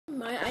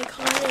My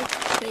iconic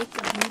fake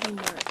beauty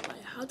mark.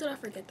 Like, how did I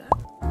forget that?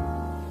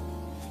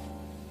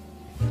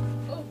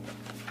 Oh.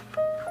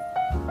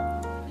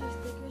 These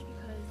stickers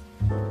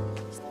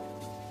because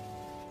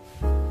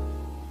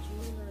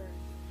jeweler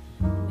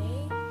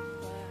May,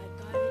 but I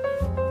got it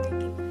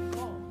in freaking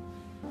fall.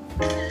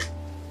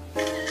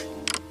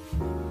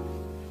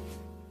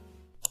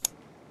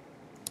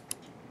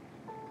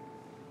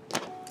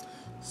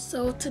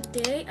 So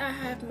today I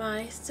have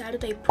my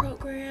Saturday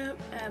program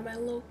at my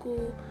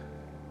local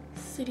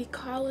city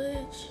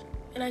college,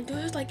 and I do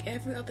this like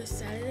every other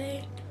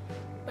Saturday,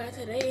 but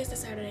today is the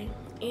Saturday.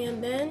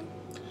 And then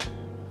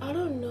I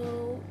don't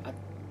know, I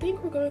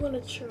think we're gonna go on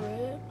a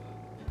trip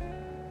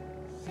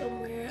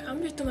somewhere.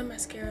 I'm just doing my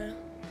mascara,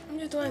 I'm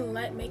just doing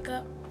light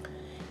makeup,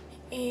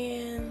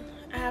 and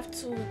I have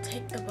to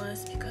take the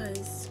bus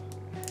because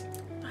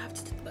I have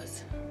to take the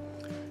bus.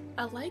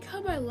 I like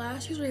how my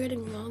lashes are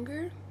getting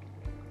longer.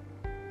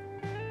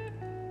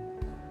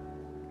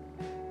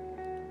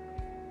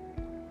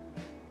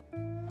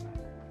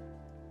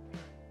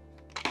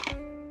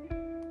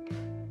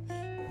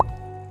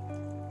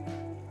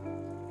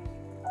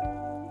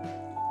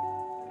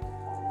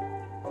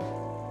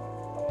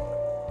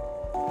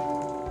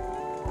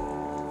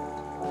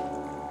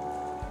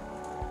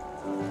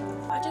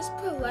 I just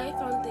put light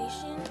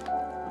foundation,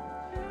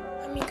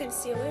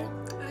 concealer.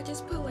 I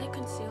just put light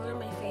concealer on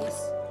my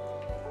face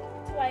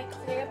to like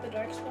clear up the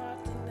dark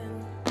spots, and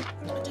then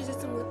I just did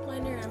some lip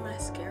liner and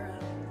mascara.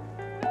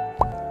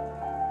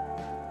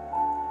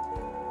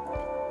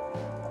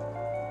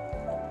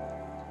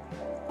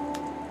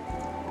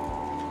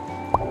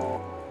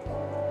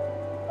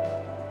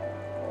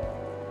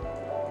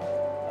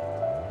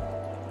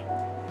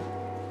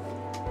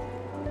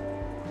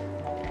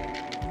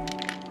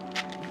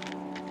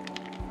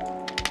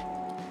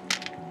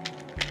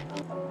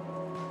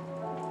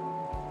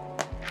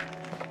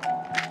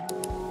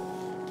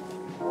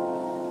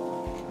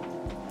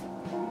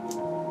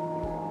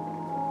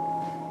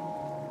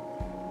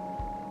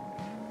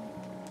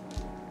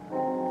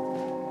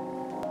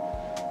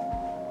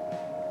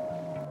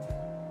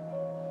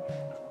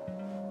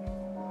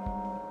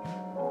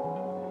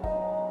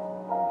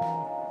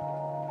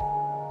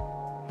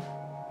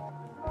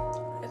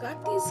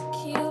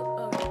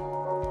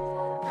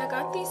 I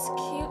got these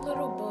cute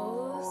little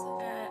bows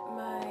at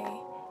my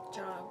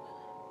job.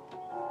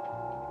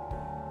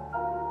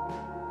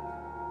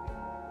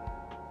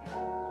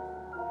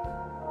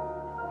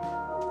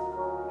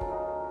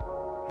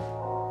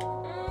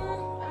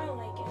 I don't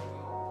like it.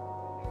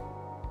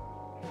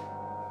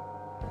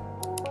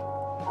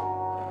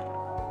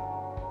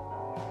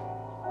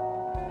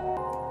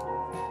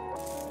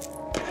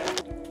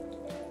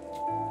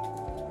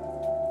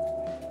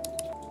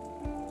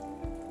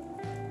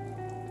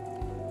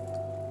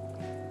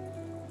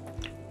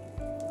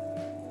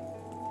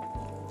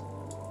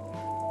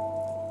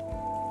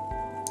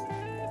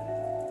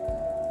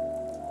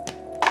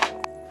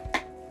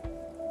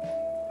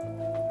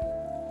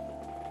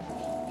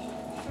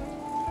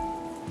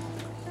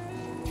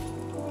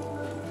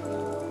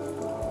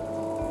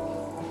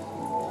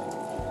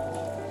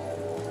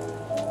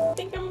 I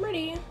think I'm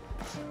ready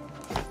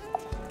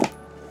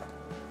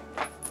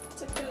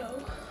to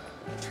go.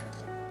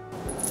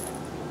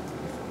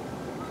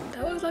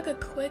 That was like a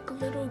quick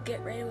little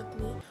get ready with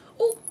me.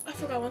 Oh, I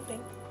forgot one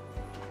thing.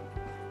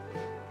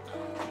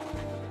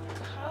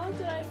 How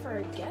did I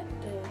forget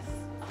this?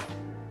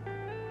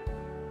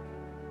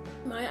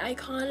 My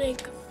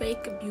iconic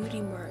fake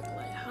beauty mark.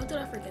 Like, how did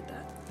I forget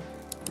that?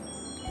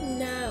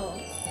 Now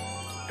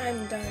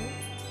I'm done.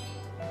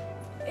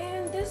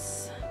 And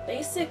this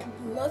basic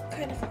look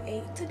kind of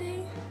ate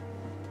today.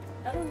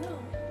 I don't know.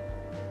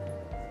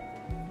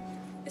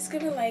 It's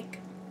giving like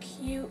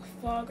cute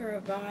vlogger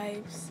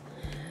vibes.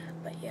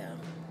 But yeah,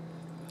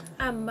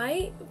 I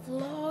might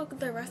vlog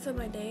the rest of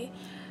my day.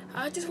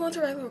 I just want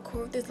to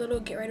record this little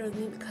get ready with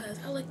me because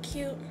I look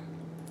cute.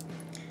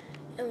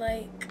 And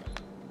like,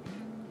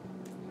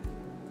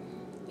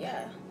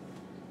 yeah,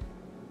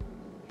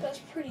 that's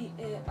pretty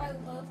it. I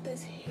love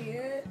this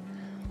hair.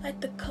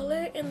 Like the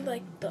color and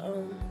like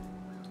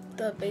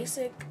the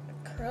basic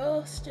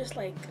curls, just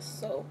like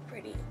so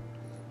pretty.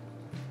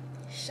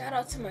 Shout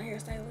out to my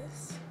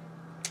hairstylist.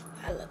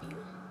 I love you.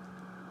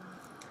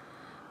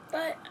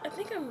 But I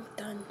think I'm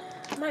done.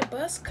 My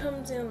bus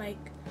comes in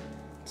like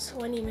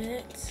 20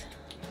 minutes.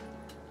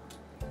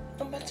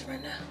 I'm about to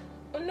run out.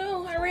 Oh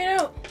no, I ran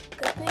out.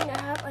 Good thing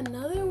I have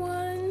another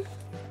one,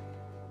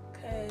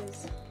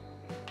 because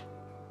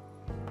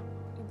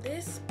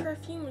this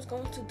perfume is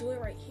going to do it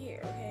right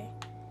here, okay?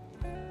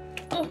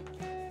 Oh,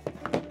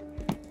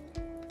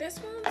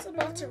 this one's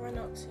about to run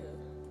out too,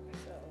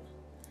 so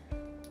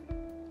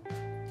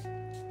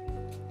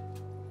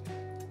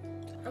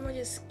I'm gonna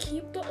just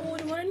keep the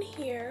old one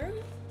here.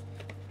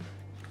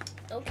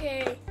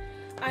 Okay,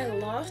 I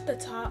lost the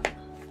top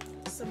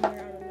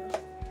somewhere, I don't know.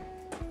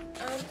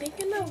 I'm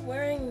thinking of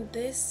wearing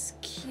this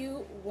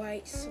cute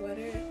white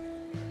sweater.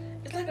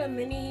 It's like a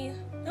mini,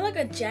 not like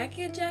a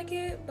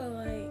jacket, but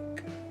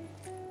like,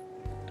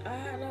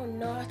 I don't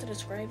know how to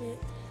describe it.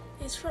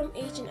 It's from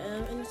H&M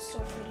and it's so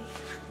pretty.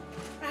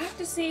 I have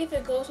to see if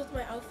it goes with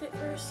my outfit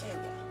first. So yeah.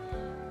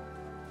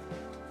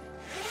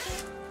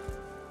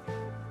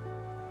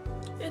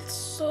 It's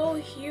so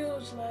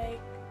huge. Like,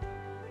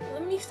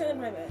 let me stand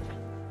in my bed.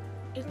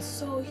 It's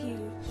so huge.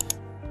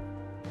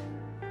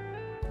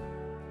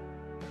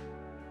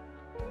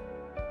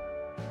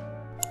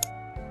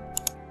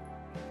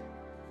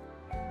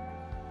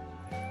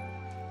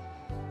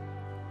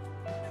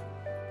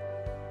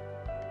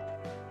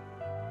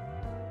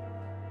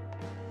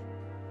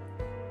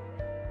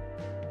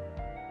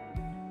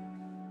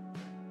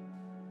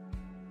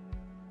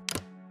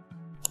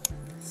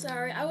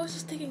 Sorry, I was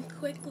just taking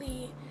quick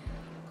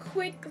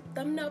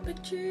thumbnail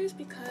pictures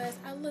because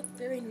I look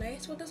very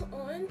nice with this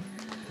on,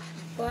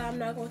 but I'm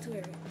not going to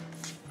wear it.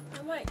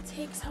 I might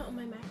take some on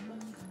my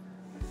MacBook.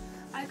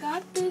 I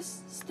got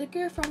this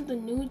sticker from the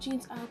New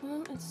Jeans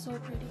album. It's so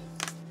pretty.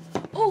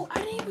 Oh, I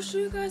didn't even show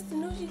you guys the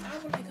New Jeans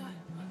album I got.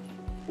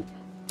 Okay.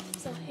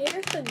 So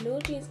here's the New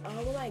Jeans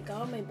album I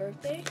got on my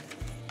birthday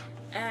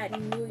at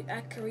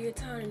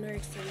Koreatown in New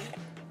York City.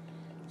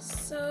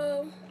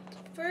 So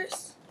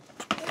first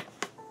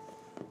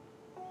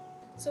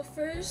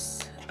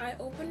I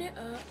open it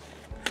up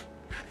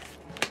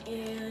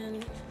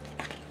and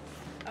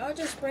I'll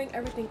just bring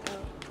everything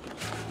out.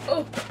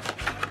 Oh,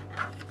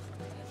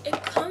 it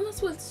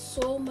comes with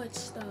so much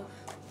stuff.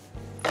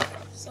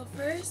 So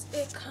first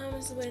it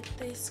comes with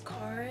these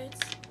cards,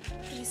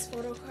 these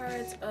photo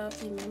cards of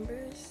the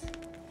members.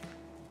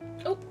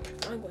 Oh,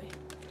 I'm going.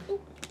 Oh.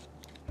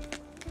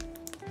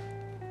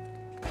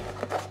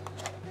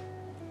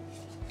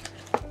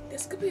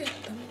 This could be a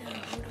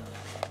thumbnail. Hold on.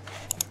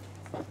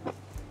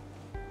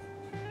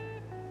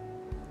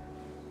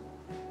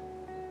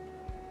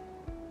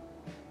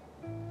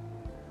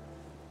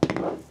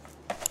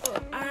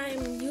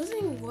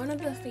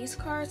 The face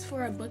cards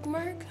for a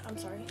bookmark. I'm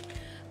sorry,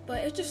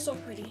 but it's just so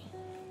pretty.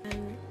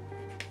 And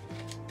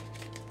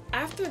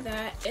after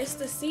that, it's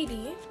the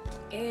CD,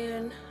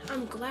 and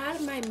I'm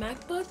glad my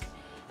MacBook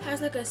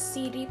has like a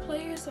CD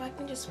player, so I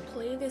can just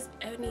play this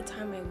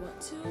anytime I want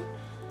to.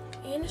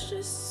 And it's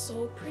just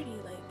so pretty.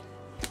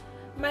 Like,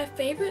 my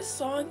favorite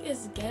song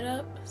is Get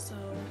Up, so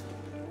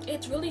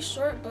it's really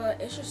short, but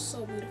it's just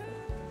so beautiful,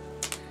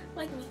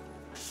 like me.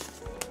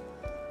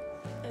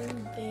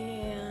 And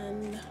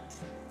then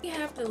we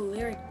have the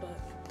lyric book.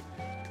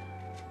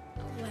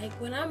 Like,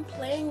 when I'm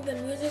playing the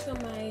music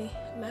on my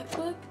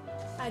MacBook,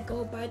 I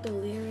go by the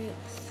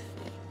lyrics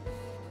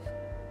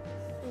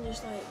and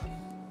just like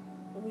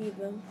read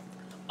them.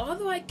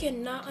 Although I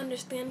cannot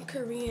understand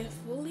Korean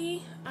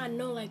fully, I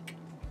know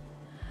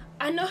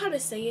how to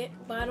say it,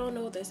 but I don't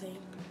know what they're saying.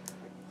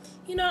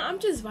 You know, I'm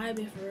just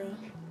vibing for real.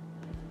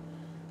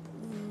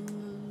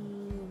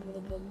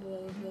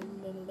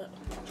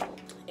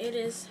 It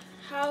is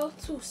how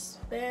to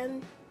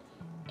spend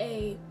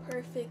a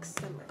perfect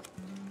summer.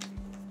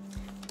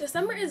 The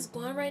summer is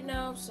gone right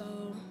now,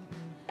 so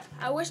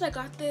I wish I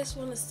got this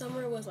when the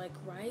summer was like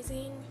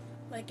rising,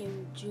 like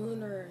in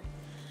June or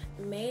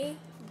May,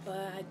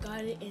 but I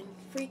got it in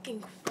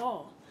freaking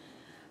fall.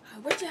 I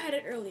wish I had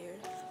it earlier,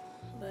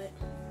 but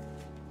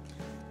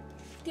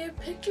their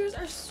pictures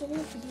are so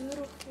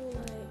beautiful.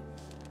 Like,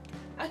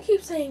 I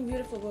keep saying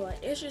beautiful, but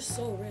like, it's just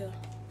so real.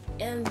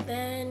 And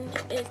then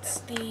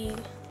it's the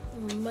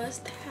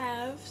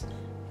must-haves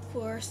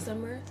for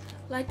summer.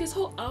 Like, this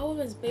whole album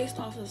is based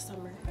off of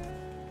summer,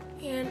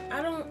 and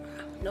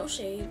no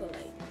shade, but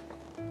like,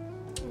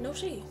 no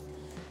shade.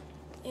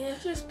 And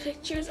it's just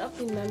pictures of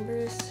the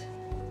members.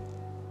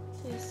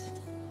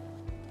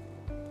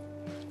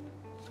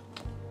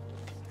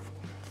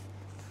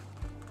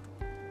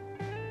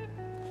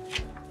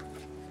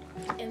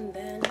 And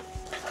then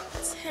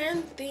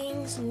 10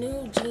 things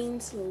New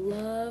Jeans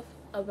love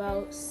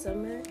about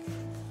summer.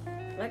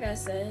 Like I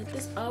said,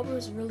 this album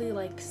is really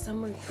like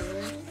summer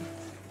good.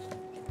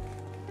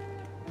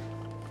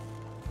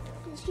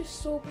 It's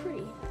just so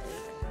pretty.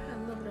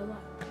 I love it a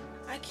lot.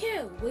 I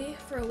can't wait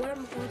for what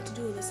I'm going to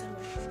do this summer.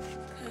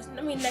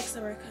 Next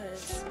summer,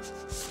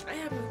 because I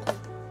have no clue.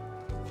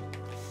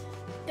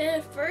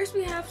 Then first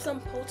we have some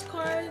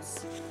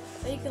postcards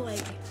that you can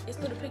it's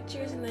little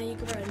pictures, and then you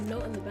can write a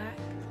note in the back.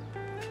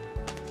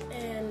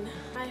 And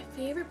my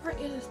favorite part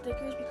is the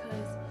stickers,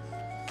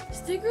 because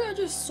stickers are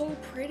just so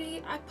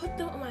pretty. I put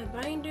them on my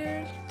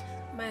binder,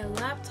 my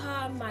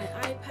laptop, my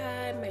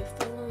iPad, my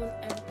phone,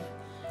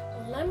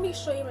 everything. Let me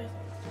show you my phone.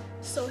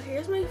 So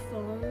here's my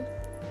phone.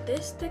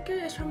 This sticker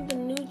is from the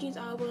New Jeans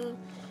album,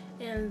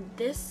 and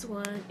this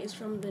one is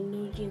from the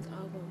New Jeans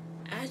album.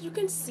 As you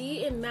can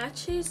see, it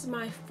matches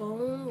my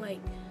phone. Like,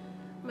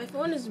 my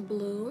phone is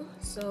blue,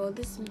 so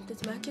this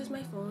matches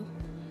my phone.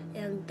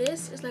 And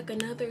this is like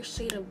another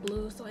shade of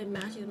blue, so it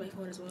matches my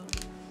phone as well.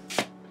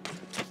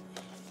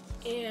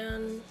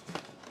 And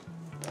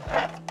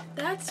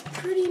that's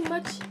pretty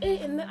much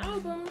it in the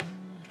album.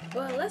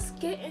 But let's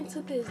get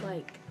into this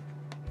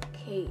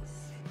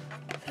case,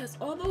 because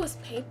although it's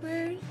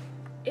paper,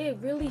 it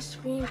really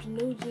screams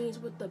New Jeans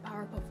with the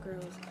Powerpuff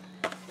Girls.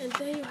 And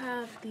then you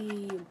have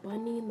the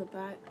bunny in the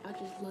back. I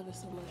just love it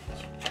so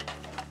much.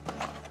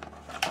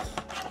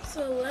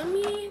 So let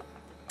me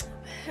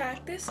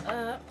pack this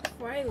up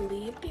before I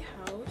leave the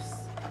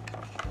house.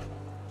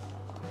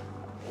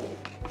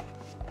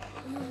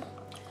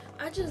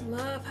 I just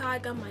love how I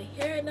got my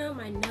hair done,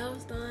 my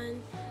nails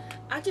done.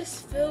 I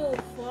just feel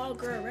fall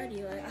girl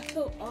ready. Like I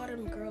feel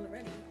autumn girl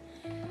ready.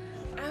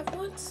 I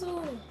want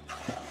to.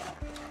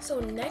 So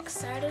next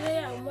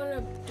Saturday I want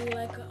to do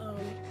like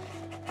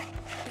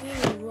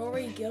being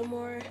Rory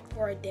Gilmore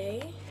for a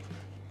day.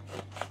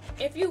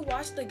 If you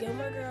watch the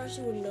Gilmore Girls,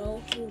 you will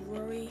know who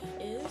Rory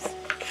is.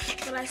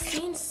 But I've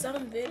seen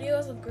some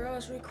videos of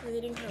girls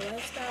recreating her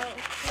lifestyle,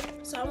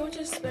 so I want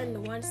to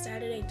spend one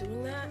Saturday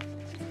doing that.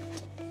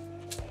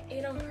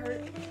 It don't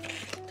hurt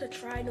to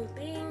try new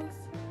things,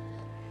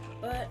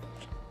 but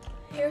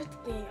here's the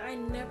thing, I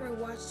never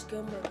watched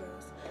Gilmore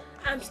Girls.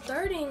 I'm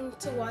starting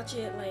to watch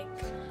it like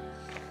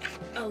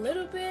a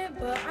little bit,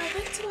 but I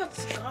like to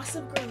watch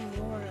Gossip Girl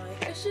more.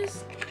 Like it's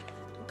just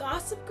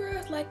Gossip Girl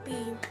is like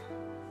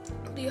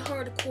the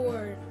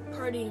hardcore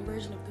partying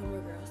version of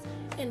Gilmore Girls,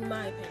 in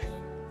my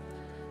opinion.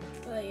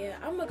 But yeah,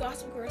 I'm a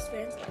Gossip Girls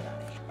fan, so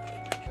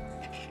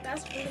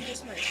that's really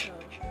just my show.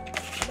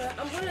 But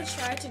I'm gonna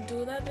try to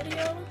do that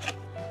video,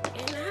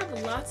 and I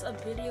have lots of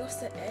videos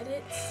to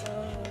edit,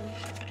 so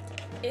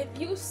if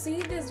you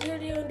see this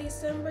video in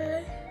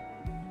December,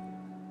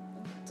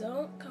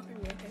 don't come for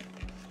me, okay?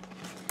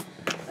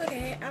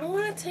 Okay, I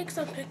want to take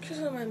some pictures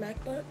on my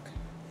MacBook,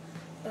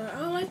 but I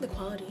don't like the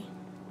quality.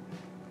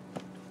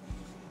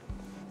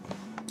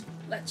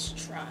 Let's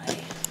try.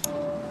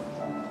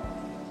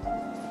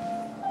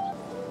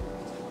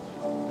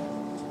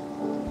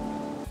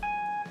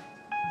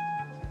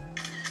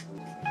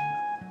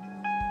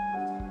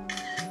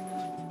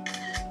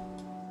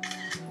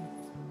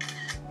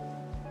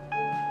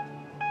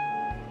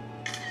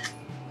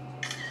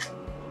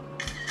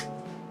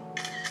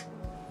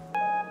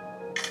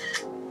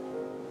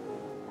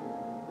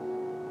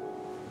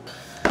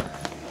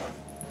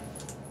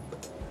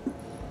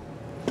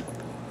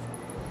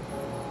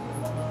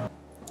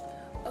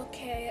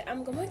 Okay,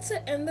 I'm going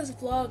to end this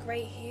vlog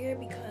right here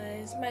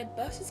because my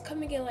bus is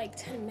coming in like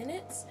 10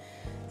 minutes.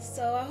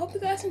 So I hope you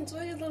guys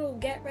enjoyed this little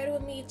get ready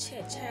with me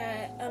chit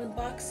chat,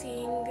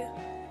 unboxing,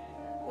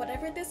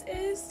 whatever this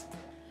is.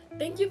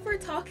 Thank you for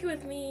talking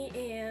with me,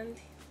 and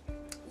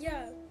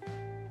yeah.